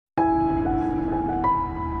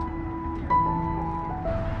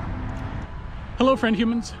Hello friend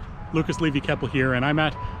humans, Lucas Levy Keppel here, and I'm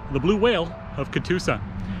at the Blue Whale of Catoosa.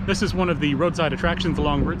 This is one of the roadside attractions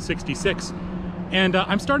along Route 66, and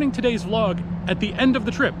I'm starting today's vlog at the end of the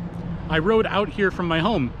trip. I rode out here from my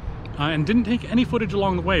home and didn't take any footage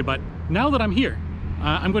along the way, but now that I'm here,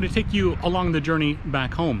 I'm going to take you along the journey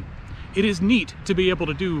back home. It is neat to be able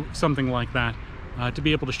to do something like that, to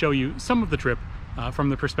be able to show you some of the trip from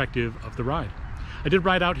the perspective of the ride. I did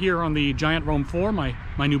ride out here on the Giant Roam 4, my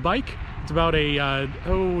new bike. It's about a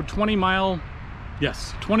 20 miles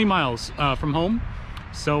from home.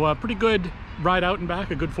 So a pretty good ride out and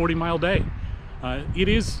back, a good 40-mile day. It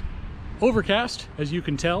is overcast, as you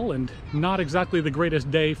can tell, and not exactly the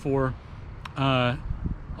greatest day for a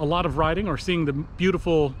lot of riding or seeing the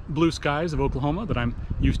beautiful blue skies of Oklahoma that I'm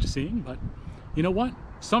used to seeing. But you know what?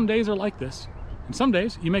 Some days are like this. And some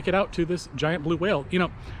days you make it out to this giant blue whale. You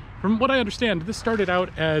know, from what I understand, this started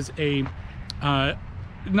out as a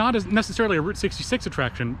not as necessarily a Route 66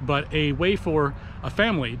 attraction, but a way for a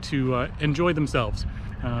family to enjoy themselves.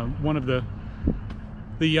 One of the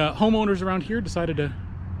homeowners around here decided to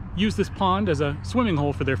use this pond as a swimming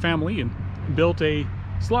hole for their family and built a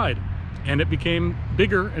slide. And it became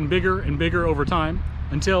bigger and bigger and bigger over time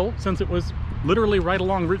until, since it was literally right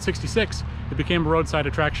along Route 66, it became a roadside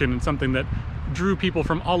attraction and something that drew people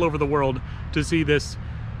from all over the world to see this,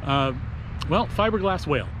 well, fiberglass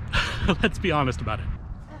whale. Let's be honest about it.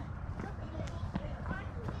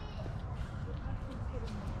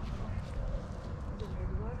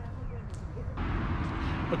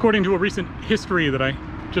 According to a recent history that I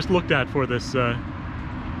just looked at for this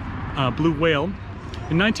blue whale,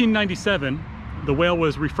 in 1997, the whale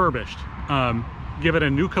was refurbished, given a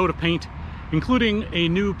new coat of paint, including a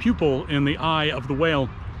new pupil in the eye of the whale.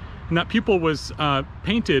 And that pupil was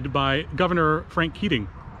painted by Governor Frank Keating,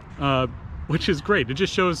 which is great. It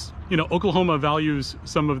just shows, you know, Oklahoma values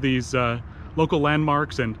some of these local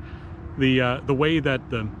landmarks and the way that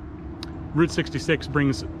the Route 66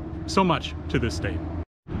 brings so much to this state.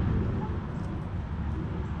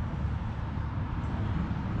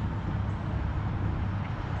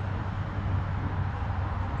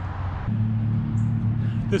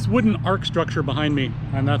 This wooden arch structure behind me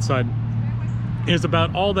on that side is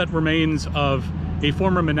about all that remains of a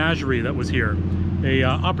former menagerie that was here. A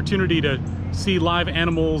opportunity to see live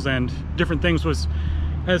animals and different things was,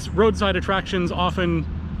 as roadside attractions often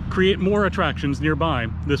create more attractions nearby,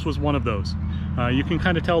 this was one of those. You can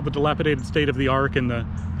kind of tell the dilapidated state of the ark and the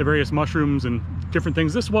various mushrooms and different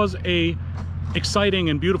things. This was a exciting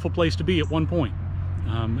and beautiful place to be at one point,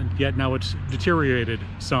 and yet now it's deteriorated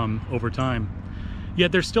some over time.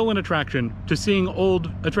 Yet there's still an attraction to seeing old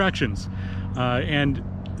attractions, and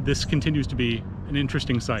this continues to be an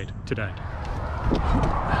interesting sight today.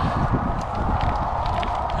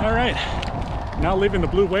 All right, now leaving the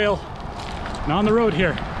Blue Whale and on the road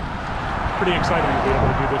here. Pretty exciting to be able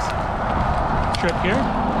to do this trip here.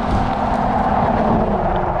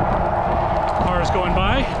 Cars going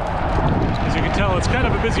by. As you can tell, it's kind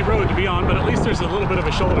of a busy road to be on, but at least there's a little bit of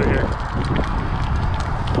a shoulder here.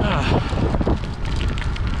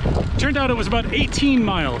 Turned out it was about 18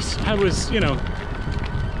 miles. I was, you know,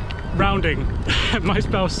 rounding. My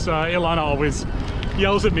spouse, Ilana, always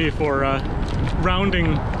yells at me for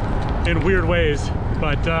rounding in weird ways,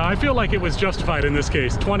 but I feel like it was justified in this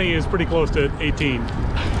case. 20 is pretty close to 18.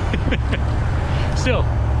 Still,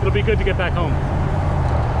 it'll be good to get back home.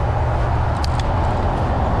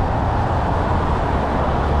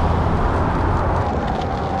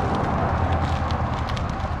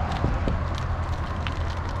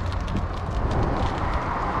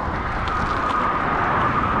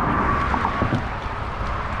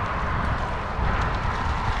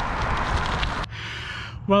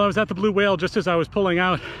 Well, I was at the Blue Whale just as I was pulling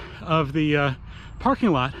out of the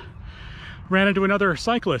parking lot, ran into another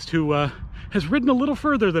cyclist who has ridden a little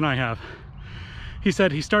further than I have. He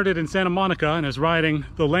said he started in Santa Monica and is riding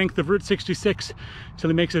the length of Route 66 till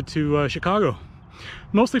he makes it to Chicago,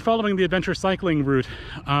 mostly following the adventure cycling route,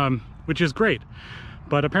 which is great.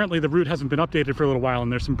 But apparently the route hasn't been updated for a little while, and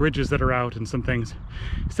there's some bridges that are out and some things.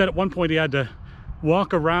 He said at one point he had to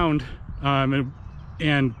walk around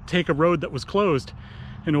and take a road that was closed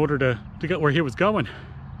in order to get where he was going.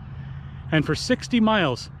 And for 60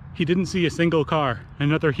 miles, he didn't see a single car,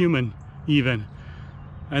 another human even.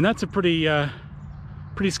 And that's a pretty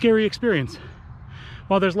scary experience.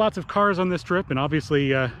 While there's lots of cars on this trip, and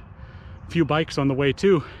obviously a few bikes on the way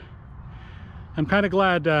too, I'm kind of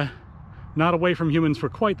glad not away from humans for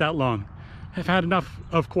quite that long. I've had enough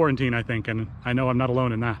of quarantine, I think, and I know I'm not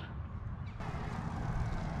alone in that.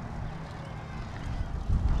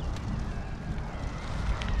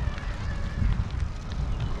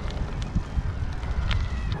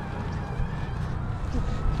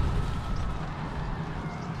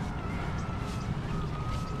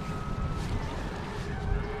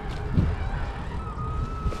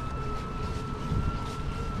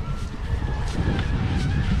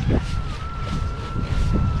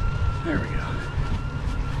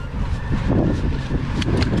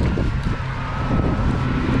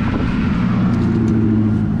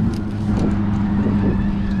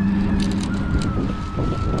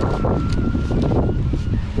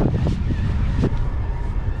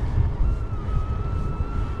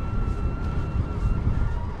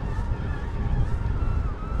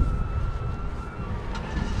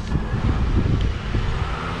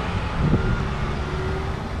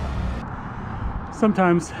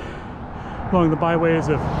 sometimes along the byways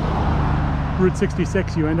of Route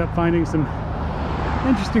 66 you end up finding some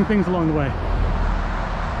interesting things along the way.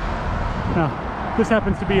 Now, this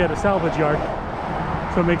happens to be at a salvage yard,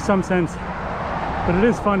 so it makes some sense, but it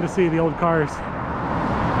is fun to see the old cars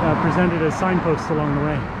presented as signposts along the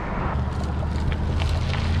way.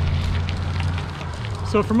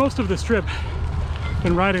 So for most of this trip, I've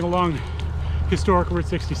been riding along historic Route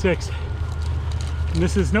 66, and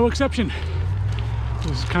this is no exception.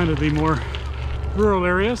 This is kind of the more rural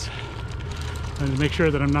areas, and to make sure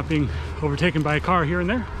that I'm not being overtaken by a car here and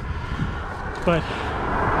there. But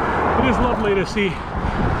it is lovely to see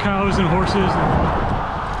cows and horses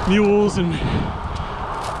and mules, and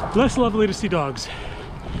less lovely to see dogs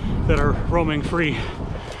that are roaming free.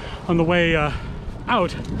 On the way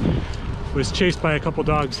out, was chased by a couple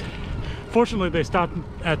dogs. Fortunately, they stopped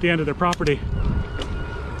at the end of their property,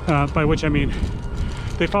 by which I mean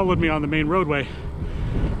they followed me on the main roadway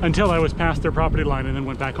until I was past their property line and then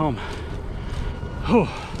went back home. Oh,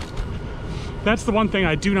 that's the one thing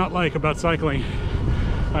I do not like about cycling.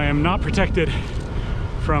 I am not protected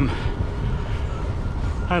from,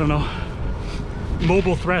 I don't know,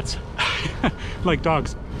 mobile threats like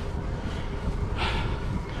dogs.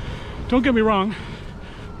 Don't get me wrong,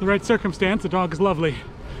 the right circumstance, a dog is lovely,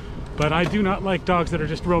 but I do not like dogs that are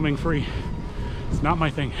just roaming free. It's not my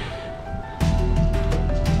thing.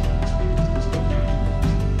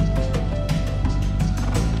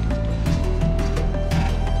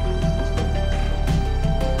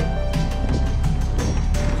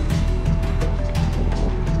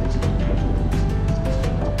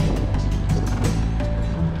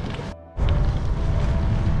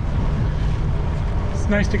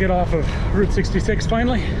 Nice to get off of Route 66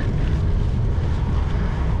 finally.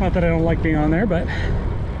 Not that I don't like being on there, but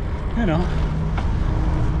you know,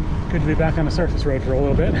 good to be back on a surface road for a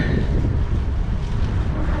little bit.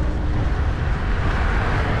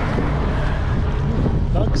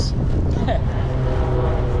 Bugs.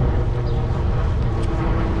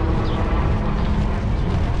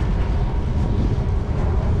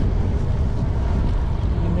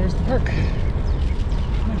 And there's the park.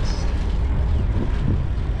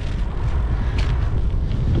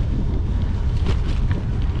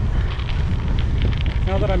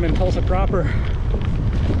 Now that I'm in Tulsa proper,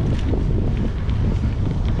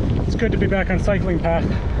 it's good to be back on a cycling path.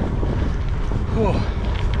 Whew.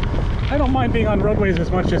 I don't mind being on roadways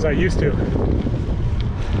as much as I used to,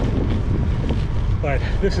 but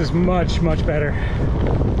this is much, much better.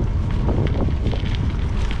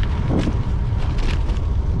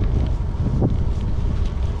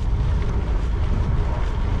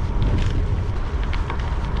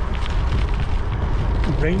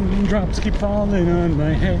 Raindrops keep falling on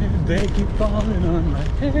my head, they keep falling on my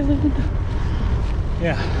head.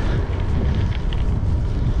 Yeah.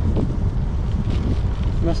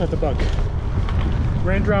 That's not the bug.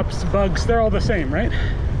 Raindrops, bugs, they're all the same, right?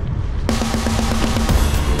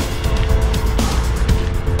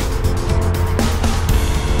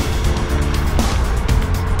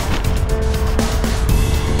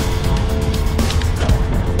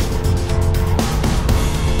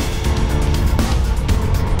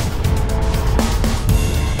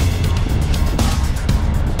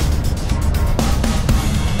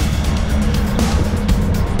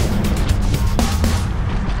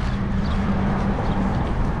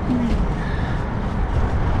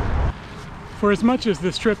 For as much as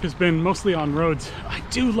this trip has been mostly on roads, I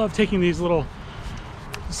do love taking these little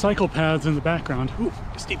cycle paths in the background. Ooh,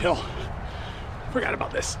 steep hill. Forgot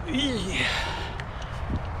about this.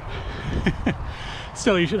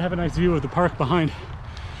 Still, you should have a nice view of the park behind.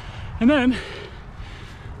 And then,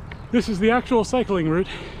 this is the actual cycling route.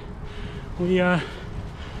 We head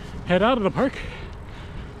out of the park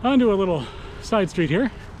onto a little side street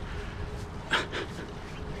here.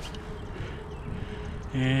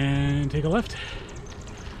 And take a left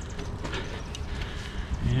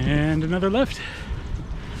and another left,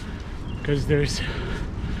 because there's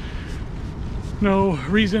no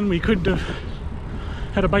reason we couldn't have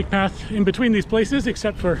had a bike path in between these places,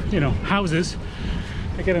 except for, you know, houses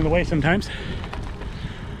that get in the way sometimes.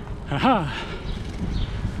 Aha!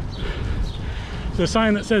 There's a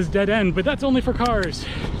sign that says dead end, but that's only for cars.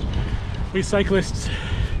 We cyclists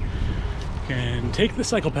can take the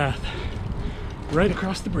cycle path right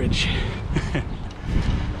across the bridge.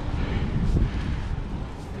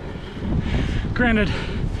 Granted,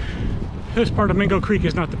 this part of Mingo Creek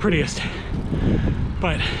is not the prettiest,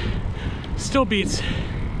 but still beats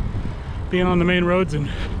being on the main roads and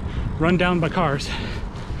run down by cars.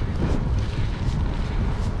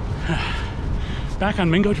 Back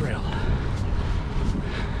on Mingo Trail.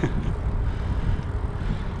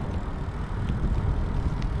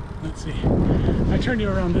 turn you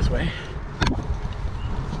around this way.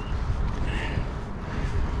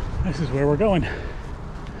 This is where we're going.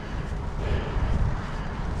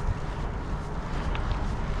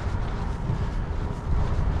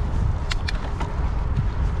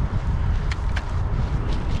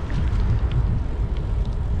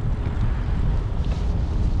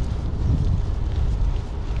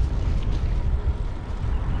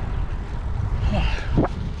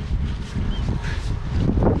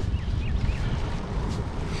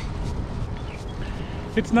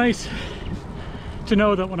 It's nice to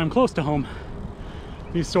know that when I'm close to home,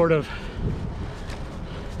 these sort of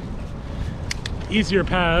easier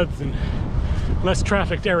paths and less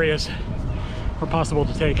trafficked areas are possible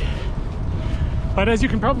to take. But as you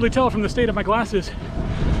can probably tell from the state of my glasses,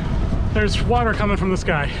 there's water coming from the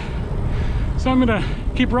sky. So I'm gonna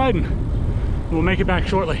keep riding. We'll make it back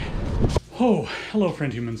shortly. Oh, hello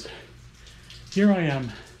friend humans. Here I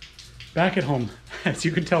am, back at home. As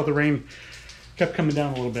you can tell, the rain kept coming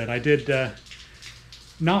down a little bit. I did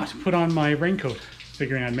not put on my raincoat,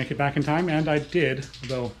 figuring I'd make it back in time, and I did,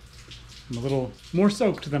 though I'm a little more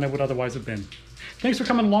soaked than I would otherwise have been. Thanks for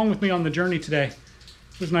coming along with me on the journey today.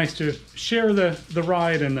 It was nice to share the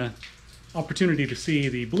ride and the opportunity to see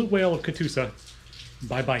the Blue Whale of Catoosa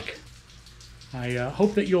by bike. I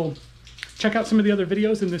hope that you'll check out some of the other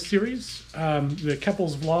videos in this series, the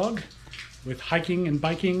Keppel's vlog with hiking and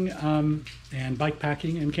biking and bike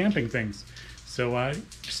packing and camping things. So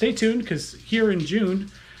stay tuned, because here in June,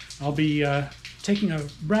 I'll be taking a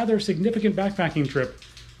rather significant backpacking trip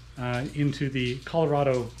into the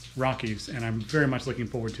Colorado Rockies, and I'm very much looking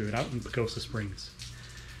forward to it out in Pagosa Springs.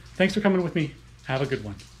 Thanks for coming with me. Have a good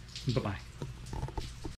one. Bye-bye.